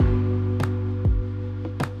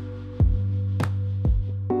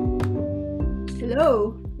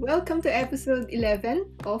Hello! Welcome to episode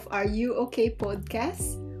 11 of Are You OK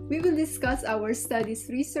podcast. We will discuss our studies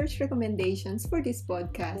research recommendations for this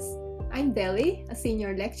podcast. I'm Deli, a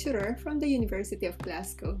senior lecturer from the University of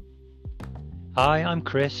Glasgow. Hi, I'm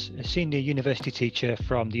Chris, a senior university teacher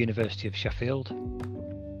from the University of Sheffield.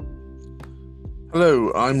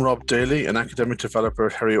 Hello, I'm Rob Daly, an academic developer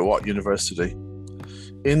at Heriot-Watt University.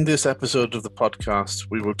 In this episode of the podcast,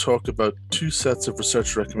 we will talk about two sets of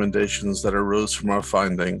research recommendations that arose from our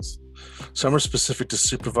findings. Some are specific to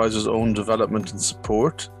supervisors' own development and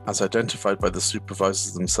support, as identified by the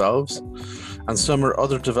supervisors themselves, and some are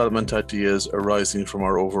other development ideas arising from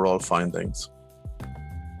our overall findings.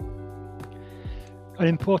 An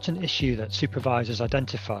important issue that supervisors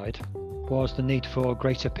identified was the need for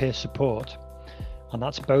greater peer support, and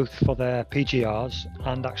that's both for their PGRs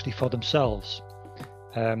and actually for themselves.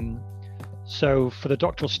 So for the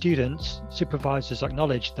doctoral students, supervisors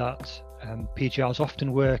acknowledge that PGRs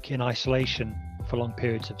often work in isolation for long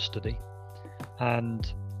periods of study,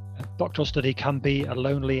 and doctoral study can be a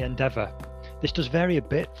lonely endeavour. This does vary a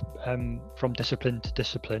bit from discipline to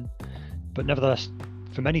discipline, but nevertheless,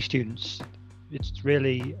 for many students, it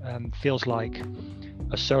really feels like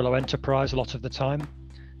a solo enterprise a lot of the time,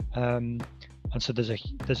 and so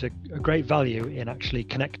there's a great value in actually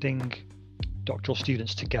connecting doctoral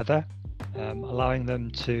students together, allowing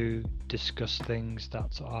them to discuss things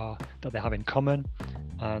that they have in common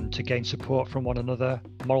and to gain support from one another,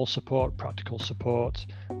 moral support, practical support.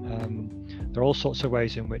 There are all sorts of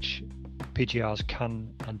ways in which PGRs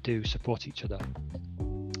can and do support each other.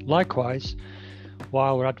 Likewise,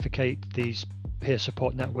 while we advocate these peer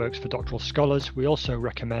support networks for doctoral scholars, we also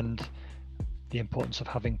recommend the importance of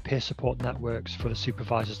having peer support networks for the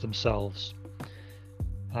supervisors themselves.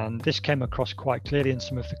 And this came across quite clearly in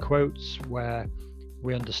some of the quotes, where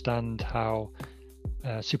we understand how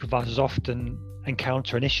supervisors often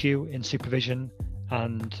encounter an issue in supervision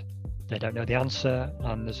and they don't know the answer,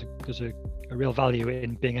 and there's a real value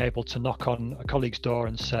in being able to knock on a colleague's door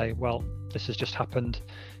and say, well, this has just happened,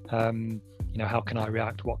 how can I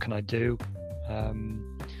react, what can I do?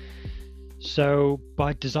 So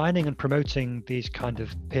by designing and promoting these kind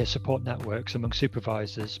of peer support networks among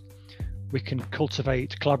supervisors, we can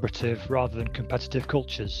cultivate collaborative rather than competitive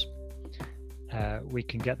cultures. We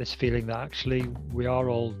can get this feeling that actually we are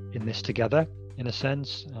all in this together, in a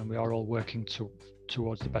sense, and we are all working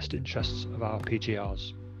towards the best interests of our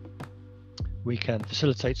PGRs. We can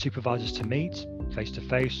facilitate supervisors to meet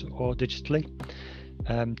face-to-face or digitally,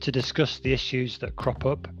 to discuss the issues that crop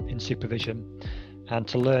up in supervision and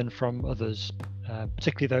to learn from others,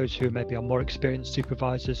 particularly those who maybe are more experienced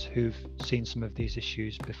supervisors who've seen some of these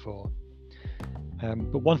issues before.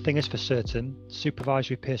 But one thing is for certain,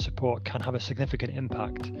 supervisory peer support can have a significant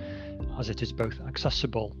impact, as it is both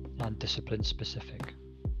accessible and discipline specific.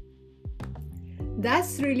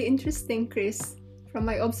 That's really interesting, Chris. From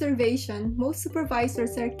my observation, most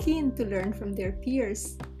supervisors are keen to learn from their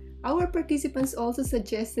peers. Our participants also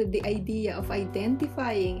suggested the idea of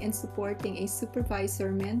identifying and supporting a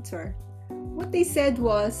supervisor mentor. What they said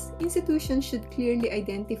was, institutions should clearly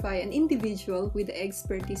identify an individual with the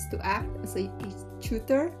expertise to act as a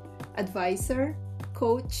tutor, advisor,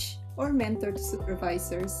 coach, or mentor to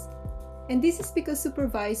supervisors. And this is because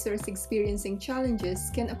supervisors experiencing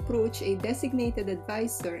challenges can approach a designated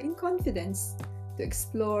advisor in confidence to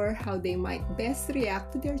explore how they might best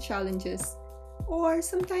react to their challenges, or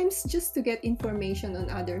sometimes just to get information on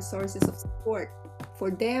other sources of support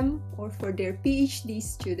for them or for their PhD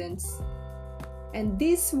students. And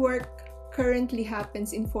this work currently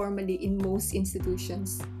happens informally in most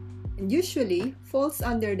institutions, and usually falls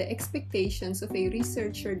under the expectations of a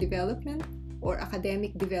researcher development or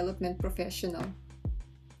academic development professional.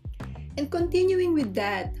 And continuing with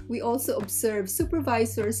that, we also observe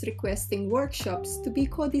supervisors requesting workshops to be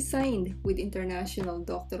co-designed with international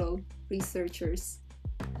doctoral researchers.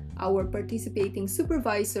 Our participating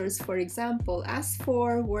supervisors, for example, ask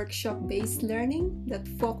for workshop-based learning that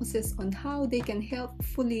focuses on how they can help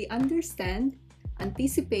fully understand,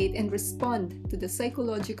 anticipate, and respond to the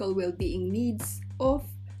psychological well-being needs of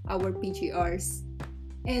our PGRs.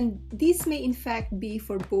 And these may in fact be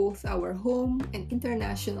for both our home and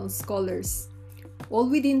international scholars, all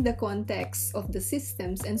within the context of the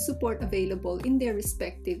systems and support available in their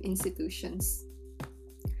respective institutions.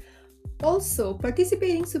 Also,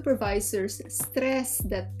 participating supervisors stress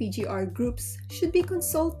that PGR groups should be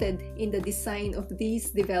consulted in the design of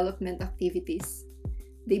these development activities.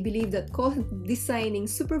 They believe that co-designing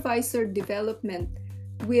supervisor development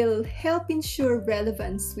will help ensure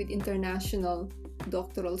relevance with international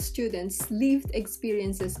doctoral students' lived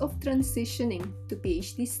experiences of transitioning to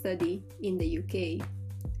PhD study in the UK.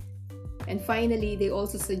 And finally, they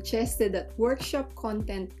also suggested that workshop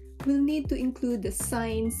content will need to include the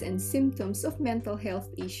signs and symptoms of mental health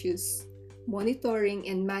issues, monitoring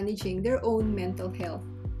and managing their own mental health,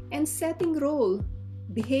 and setting role,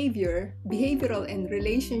 behavioral and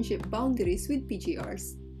relationship boundaries with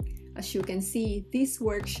PGRs. As you can see, these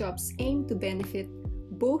workshops aim to benefit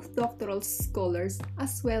both doctoral scholars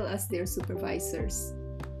as well as their supervisors.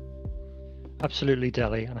 Absolutely,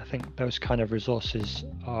 Delhi, and I think those kind of resources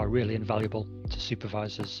are really invaluable to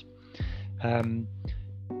supervisors.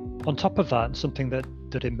 On top of that, something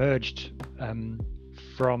that emerged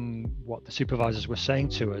from what the supervisors were saying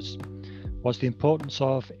to us was the importance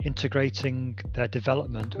of integrating their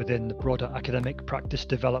development within the broader academic practice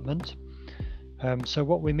development. So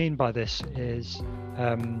what we mean by this is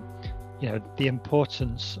the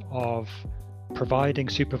importance of providing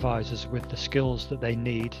supervisors with the skills that they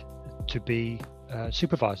need to be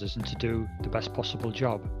supervisors and to do the best possible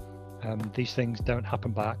job. These things don't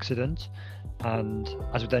happen by accident, and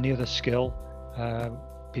as with any other skill,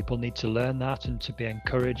 people need to learn that and to be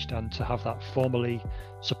encouraged and to have that formally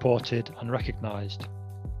supported and recognised.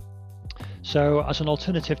 So as an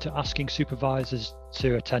alternative to asking supervisors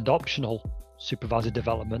to attend optional supervisor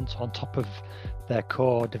development on top of their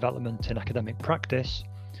core development in academic practice,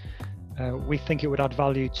 we think it would add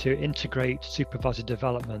value to integrate supervisor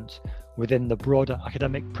development within the broader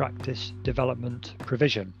academic practice development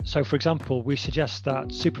provision. So for example, we suggest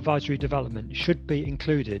that supervisory development should be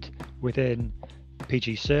included within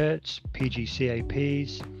PG certs, PG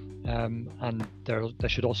CAPs, and there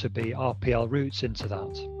should also be RPL routes into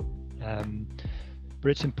that. But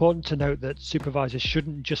it's important to note that supervisors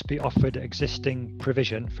shouldn't just be offered existing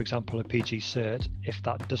provision, for example a PG cert, if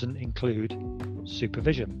that doesn't include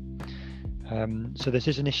supervision. So this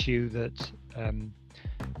is an issue that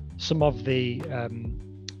some of the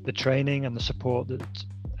training and the support that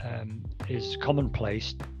is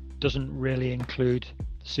commonplace doesn't really include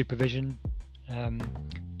supervision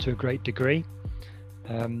to a great degree.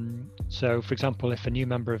 So for example, if a new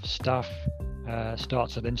member of staff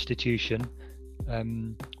starts at an institution,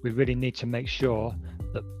 we really need to make sure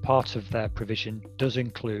that part of their provision does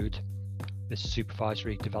include this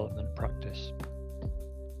supervisory development practice.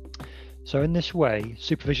 So in this way,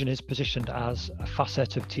 supervision is positioned as a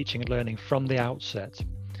facet of teaching and learning from the outset,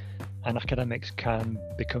 and academics can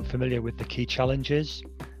become familiar with the key challenges.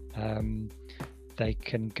 They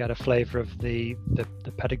can get a flavour of the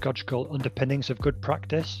pedagogical underpinnings of good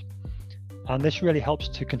practice, and this really helps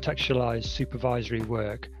to contextualise supervisory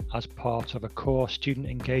work as part of a core student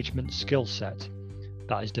engagement skill set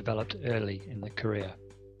that is developed early in the career.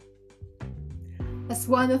 As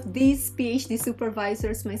one of these PhD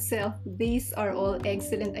supervisors myself, these are all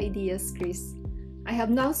excellent ideas, Chris. I have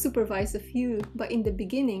now supervised a few, but in the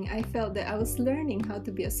beginning, I felt that I was learning how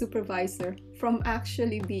to be a supervisor from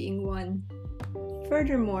actually being one.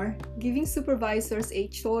 Furthermore, giving supervisors a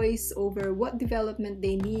choice over what development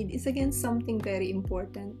they need is again something very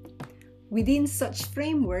important. Within such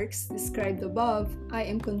frameworks described above, I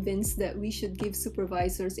am convinced that we should give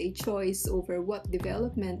supervisors a choice over what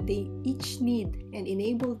development they each need and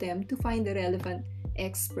enable them to find the relevant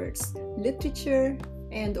experts, literature,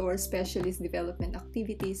 and/or specialist development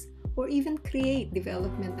activities, or even create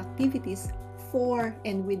development activities for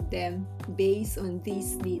and with them based on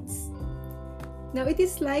these needs. Now, it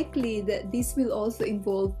is likely that this will also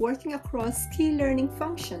involve working across key learning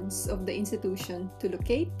functions of the institution to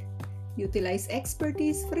locate, utilize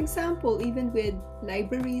expertise, for example, even with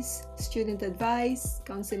libraries, student advice,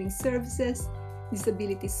 counseling services,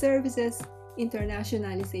 disability services,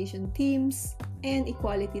 internationalization teams, and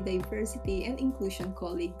equality, diversity, and inclusion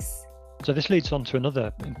colleagues. So this leads on to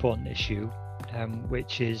another important issue,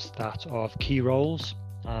 which is that of key roles,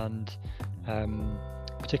 and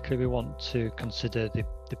particularly we want to consider the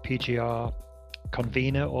PGR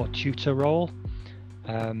convener or tutor role.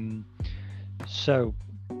 So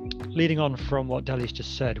leading on from what Delhi's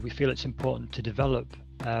just said, we feel it's important to develop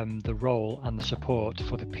the role and the support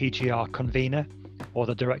for the PGR convener or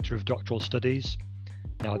the Director of Doctoral Studies.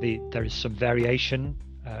 Now there is some variation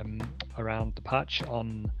around the patch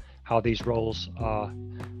on how these roles are,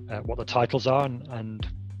 what the titles are, and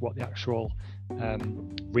what the actual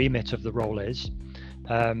remit of the role is.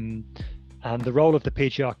 And the role of the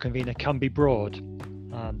PGR convener can be broad.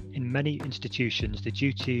 In many institutions, the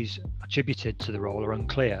duties attributed to the role are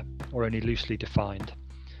unclear or only loosely defined,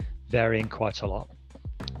 varying quite a lot.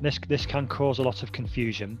 This can cause a lot of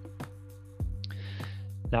confusion.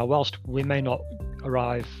 Now, whilst we may not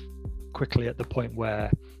arrive quickly at the point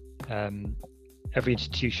where every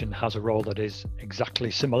institution has a role that is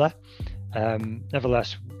exactly similar.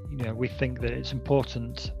 Nevertheless, we think that it's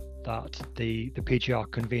important that the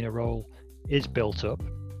PGR convener role is built up.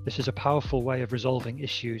 This is a powerful way of resolving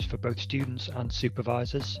issues for both students and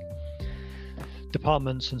supervisors.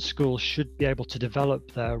 Departments and schools should be able to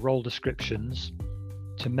develop their role descriptions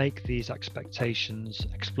to make these expectations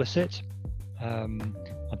explicit, and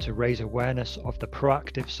to raise awareness of the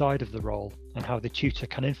proactive side of the role and how the tutor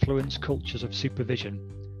can influence cultures of supervision,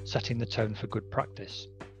 setting the tone for good practice.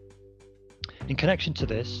 In connection to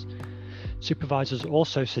this, supervisors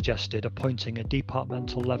also suggested appointing a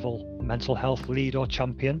departmental level mental health lead or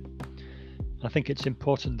champion. I think it's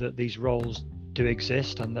important that these roles do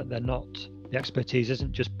exist and that the expertise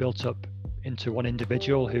isn't just built up into one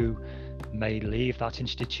individual who may leave that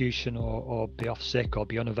institution or be off sick or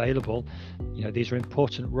be unavailable. These are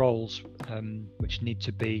important roles which need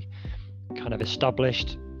to be kind of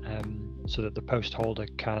established so that the post holder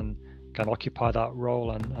can occupy that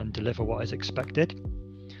role and deliver what is expected.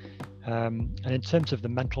 And in terms of the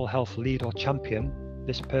mental health lead or champion,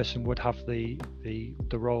 this person would have the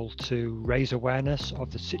role to raise awareness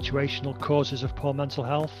of the situational causes of poor mental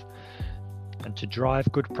health and to drive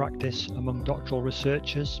good practice among doctoral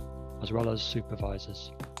researchers as well as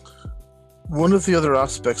supervisors. One of the other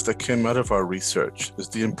aspects that came out of our research is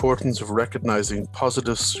the importance of recognizing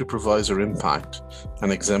positive supervisor impact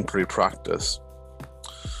and exemplary practice.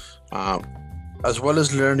 As well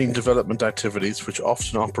as learning development activities which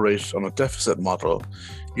often operate on a deficit model,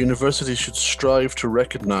 universities should strive to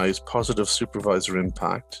recognize positive supervisor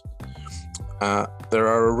impact. There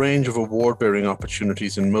are a range of award-bearing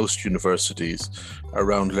opportunities in most universities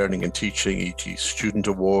around learning and teaching, e.g. student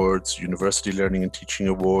awards, university learning and teaching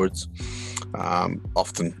awards.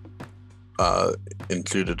 Often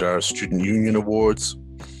included are student union awards.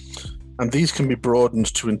 And these can be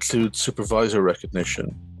broadened to include supervisor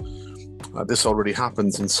recognition. This already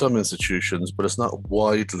happens in some institutions, but it's not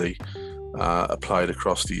widely applied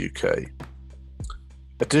across the UK.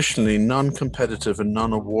 Additionally, non-competitive and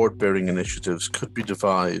non-award-bearing initiatives could be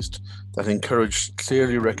devised that encourage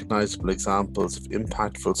clearly recognizable examples of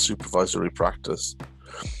impactful supervisory practice.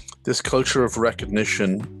 This culture of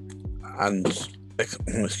recognition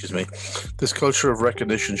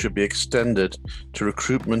should be extended to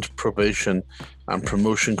recruitment, probation, and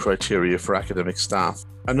promotion criteria for academic staff.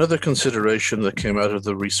 Another consideration that came out of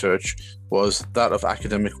the research was that of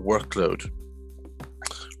academic workload.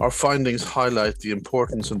 Our findings highlight the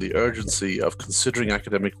importance and the urgency of considering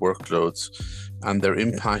academic workloads and their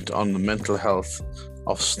impact on the mental health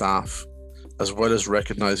of staff, as well as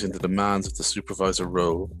recognizing the demands of the supervisor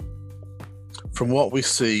role. From what we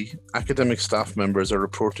see, academic staff members are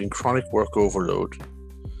reporting chronic work overload.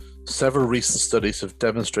 Several recent studies have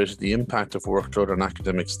demonstrated the impact of workload on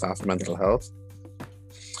academic staff mental health.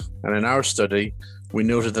 And in our study, we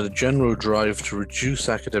noted that a general drive to reduce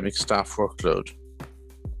academic staff workload.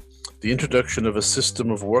 The introduction of a system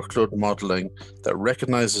of workload modelling that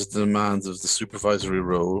recognises the demands of the supervisory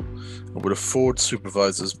role and would afford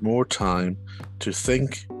supervisors more time to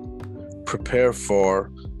think, prepare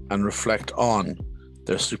for, and reflect on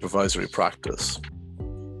their supervisory practice.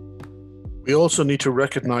 We also need to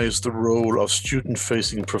recognise the role of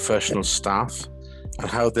student-facing professional staff and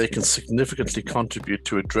how they can significantly contribute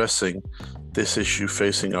to addressing this issue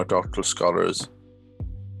facing our doctoral scholars.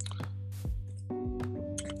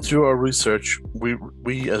 Through our research,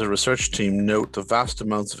 we as a research team note the vast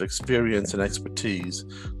amounts of experience and expertise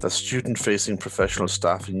that student-facing professional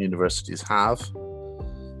staff in universities have,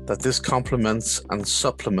 that this complements and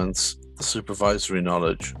supplements the supervisory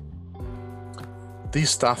knowledge. These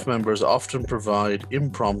staff members often provide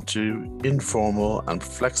impromptu, informal, and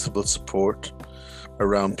flexible support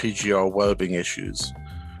around PGR wellbeing issues,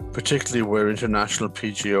 particularly where international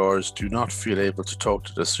PGRs do not feel able to talk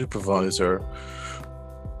to the supervisor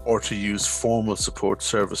or to use formal support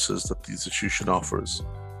services that the institution offers.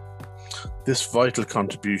 This vital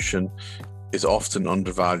contribution is often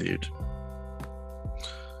undervalued.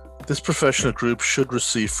 This professional group should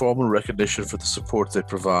receive formal recognition for the support they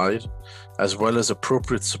provide, as well as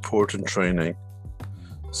appropriate support and training.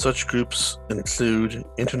 Such groups include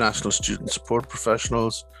international student support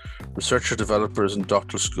professionals, researcher developers and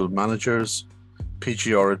doctoral school managers,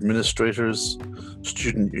 PGR administrators,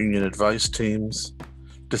 student union advice teams,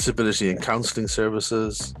 disability and counselling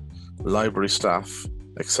services, library staff,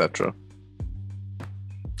 etc.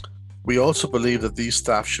 We also believe that these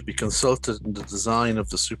staff should be consulted in the design of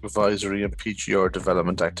the supervisory and PGR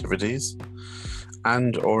development activities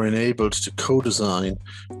and or enabled to co-design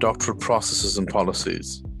doctoral processes and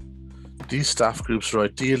policies. These staff groups are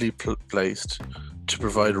ideally placed to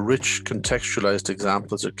provide rich contextualized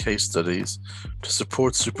examples or case studies to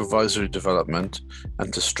support supervisory development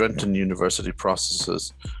and to strengthen university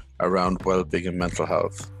processes around well-being and mental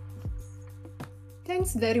health.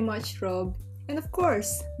 Thanks very much, Rob. And of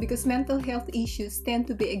course, because mental health issues tend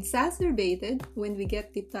to be exacerbated when we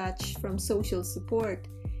get detached from social support,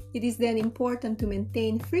 it is then important to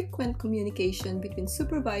maintain frequent communication between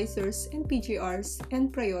supervisors and PGRs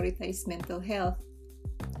and prioritize mental health.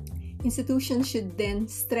 Institutions should then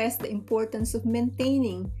stress the importance of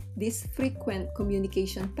maintaining these frequent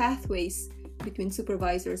communication pathways between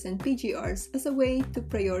supervisors and PGRs as a way to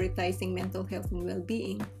prioritizing mental health and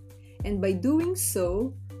well-being. And by doing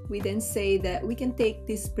so, we then say that we can take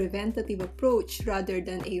this preventative approach rather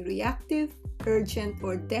than a reactive, urgent,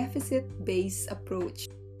 or deficit-based approach.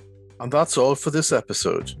 And that's all for this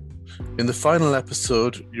episode. In the final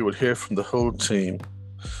episode, you will hear from the whole team.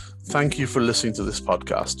 Thank you for listening to this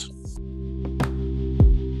podcast.